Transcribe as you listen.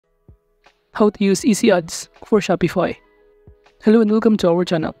How to use easy ads for Shopify. Hello and welcome to our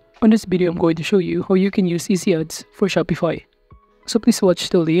channel. On this video, I'm going to show you how you can use easy ads for Shopify. So please watch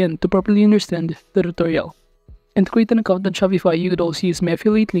till the end to properly understand the tutorial. And to create an account on Shopify, you could also use my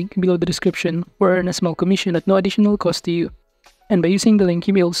affiliate link below the description or earn a small commission at no additional cost to you. And by using the link,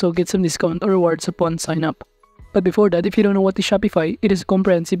 you may also get some discount or rewards upon sign up. But before that, if you don't know what is Shopify, it is a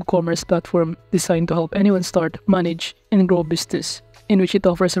comprehensive commerce platform designed to help anyone start, manage, and grow a business, in which it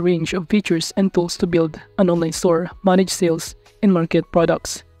offers a range of features and tools to build an online store, manage sales, and market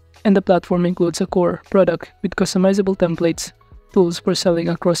products. And the platform includes a core product with customizable templates, tools for selling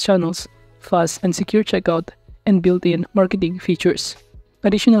across channels, fast and secure checkout, and built-in marketing features.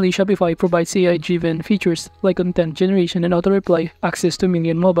 Additionally, Shopify provides AI-driven features like content generation and auto-reply, access to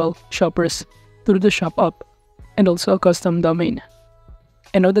million mobile shoppers through the Shop app, and also a custom domain.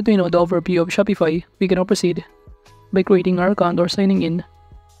 And now that we know the overview of Shopify, we can now proceed by creating our account or signing in.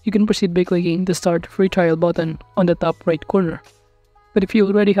 You can proceed by clicking the Start Free Trial button on the top right corner. But if you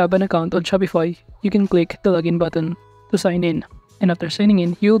already have an account on Shopify, you can click the Login button to sign in. And after signing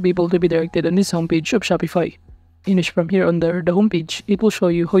in, you will be able to be directed on this homepage of Shopify, in which from here under the homepage, it will show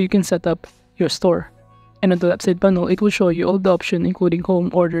you how you can set up your store. And on the left side panel, it will show you all the options including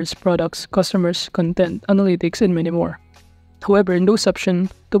home, orders, products, customers, content, analytics, and many more. However, in those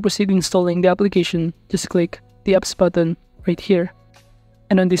options, to proceed installing the application, just click the Apps button right here.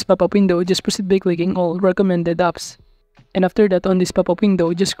 And on this pop-up window, just proceed by clicking All Recommended Apps. And after that, on this pop-up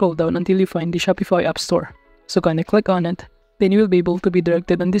window, just scroll down until you find the Shopify App Store. So kind of click on it, then you will be able to be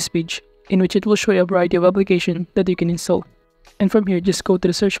directed on this page, in which it will show you a variety of applications that you can install. And from here, just go to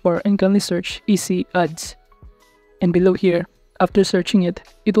the search bar and kindly search Easy Ads. And below here, after searching it,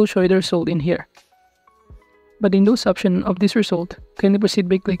 it will show you the result in here. But in those options of this result, kindly proceed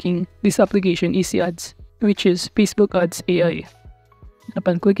by clicking this application Easy Ads, which is Facebook Ads AI.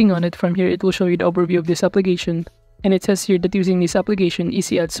 Upon clicking on it, from here, it will show you the overview of this application. And it says here that using this application,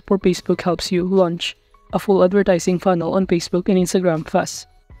 Easy Ads for Facebook helps you launch a full advertising funnel on Facebook and Instagram fast.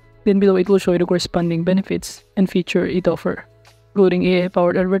 Then below, it will show you the corresponding benefits and feature it offers, including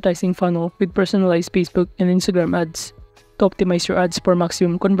AI-powered advertising funnel with personalized Facebook and Instagram ads to optimize your ads for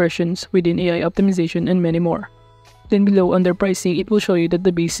maximum conversions within AI optimization and many more. Then below, under pricing, it will show you that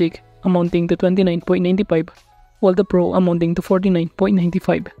the basic amounting to $29.95, while the Pro amounting to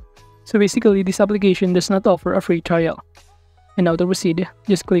 $49.95. So basically, this application does not offer a free trial. And now to proceed,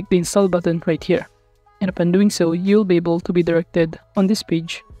 just click the Install button right here. And upon doing so, you'll be able to be directed on this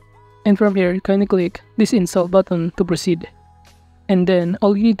page. And from here, kindly click this Install button to proceed. And then,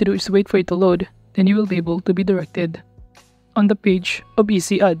 all you need to do is wait for it to load, then you will be able to be directed on the page of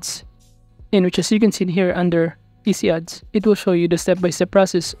Easy Ads, in which, as you can see here under Easy Ads, it will show you the step-by-step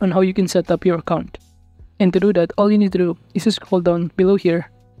process on how you can set up your account. And to do that, all you need to do is to scroll down below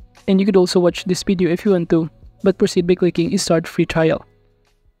here, and you could also watch this video if you want to, but proceed by clicking Start Free Trial.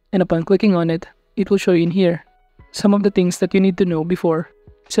 And upon clicking on it, it will show you in here some of the things that you need to know before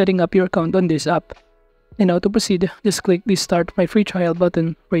setting up your account on this app. And now to proceed, just click the Start My Free Trial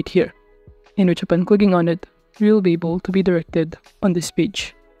button right here, in which upon clicking on it, you will be able to be directed on this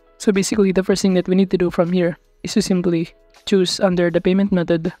page. So basically, the first thing that we need to do from here is to simply choose under the payment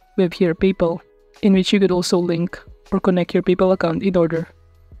method, we have here PayPal, in which you could also link or connect your PayPal account in order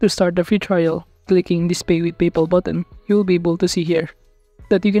to start the free trial. Clicking this Pay with PayPal button, you will be able to see here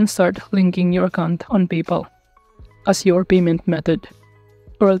that you can start linking your account on PayPal as your payment method.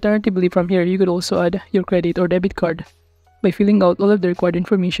 Or alternatively, from here, you could also add your credit or debit card by filling out all of the required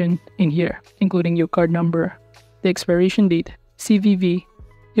information in here, including your card number, the expiration date, CVV,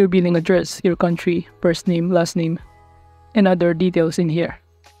 your billing address, your country, first name, last name, and other details in here.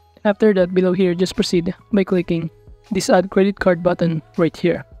 After that, below here, just proceed by clicking this Add Credit Card button right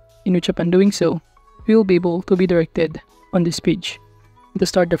here, in which upon doing so, you will be able to be directed on this page. To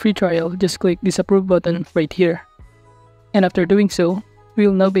start the free trial, just click this Approve button right here. And after doing so, we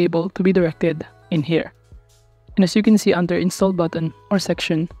will now be able to be directed in here. And as you can see under Install button or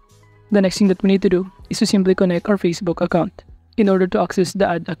section, the next thing that we need to do is to simply connect our Facebook account in order to access the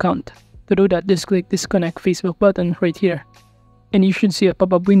ad account. To do that, just click this Connect Facebook button right here. And you should see a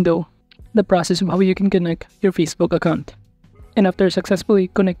pop-up window, the process of how you can connect your Facebook account. And after successfully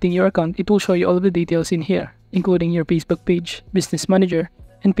connecting your account, it will show you all of the details in here, including your Facebook page, Business Manager,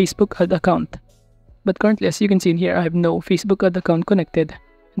 and Facebook ad account. But currently, as you can see in here, I have no Facebook ad account connected.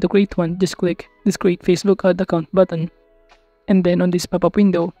 And to create one, just click this Create Facebook ad account button. And then on this pop-up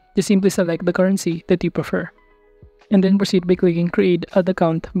window, just simply select the currency that you prefer. And then proceed by clicking Create Ad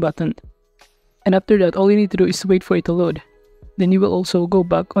Account button. And after that, all you need to do is wait for it to load. Then you will also go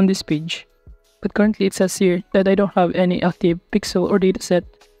back on this page. But currently, it says here that I don't have any active pixel or dataset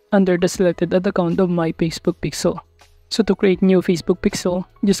under the selected ad account of my Facebook pixel. So to create new Facebook pixel,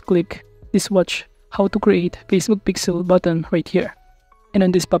 just click this watch how to create Facebook pixel button right here. And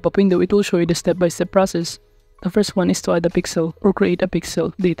on this pop-up window, it will show you the step-by-step process. The first one is to add a pixel or create a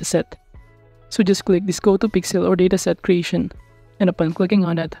pixel dataset. So just click this go to pixel or dataset creation, and upon clicking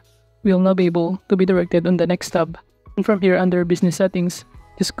on it, we'll now be able to be directed on the next tab. And from here under business settings,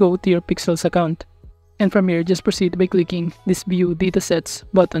 just go to your pixels account. And from here, just proceed by clicking this view datasets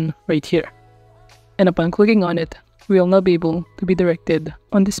button right here. And upon clicking on it, we'll now be able to be directed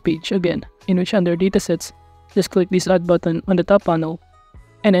on this page again, in which under datasets, just click this add button on the top panel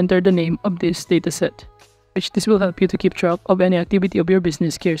and enter the name of this dataset, which this will help you to keep track of any activity of your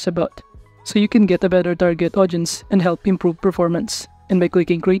business cares about, so you can get a better target audience and help improve performance. And by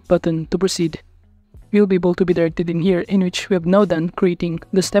clicking create button to proceed, you'll be able to be directed in here, in which we have now done creating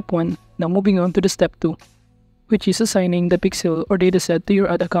the step 1. Now moving on to the step 2, which is assigning the pixel or dataset to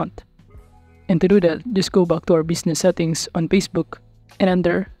your ad account. And to do that, just go back to our business settings on Facebook, and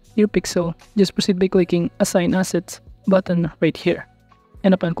under your pixel, just proceed by clicking assign assets button right here.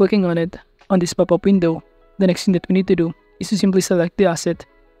 And upon clicking on it, on this pop-up window, the next thing that we need to do is to simply select the asset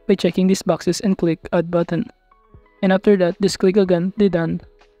by checking these boxes and click add button. And after that, just click again the done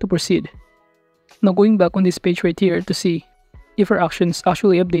to proceed. Now going back on this page right here to see if our actions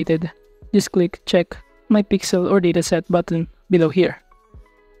actually updated, just click check my pixel or dataset button below here.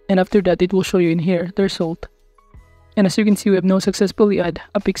 And after that, it will show you in here the result. And as you can see, we have now successfully added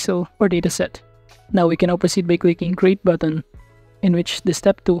a pixel or dataset. Now we can now proceed by clicking create button, in which the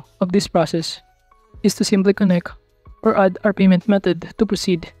step 2 of this process is to simply connect or add our payment method to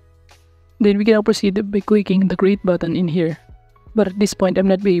proceed. Then we can now proceed by clicking the create button in here. But at this point, I'm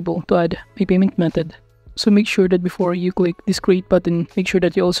not able to add my payment method. So make sure that before you click this create button, make sure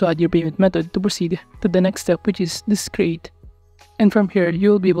that you also add your payment method to proceed to the next step, which is this create. And from here,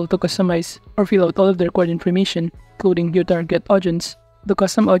 you'll be able to customize or fill out all of the required information, including your target audience, the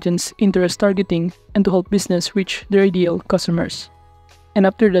custom audience interest targeting, and to help business reach their ideal customers. And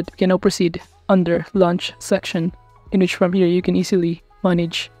after that, we can now proceed under launch section, in which from here you can easily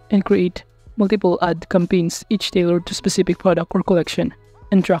manage and create multiple ad campaigns, each tailored to specific product or collection,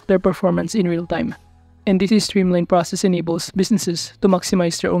 and track their performance in real time. And this streamlined process enables businesses to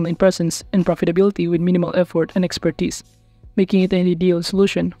maximize their online presence and profitability with minimal effort and expertise, making it an ideal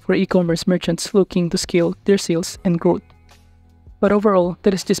solution for e-commerce merchants looking to scale their sales and growth. But overall,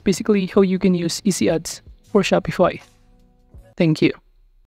 that is just basically how you can use Easy Ads for Shopify. Thank you.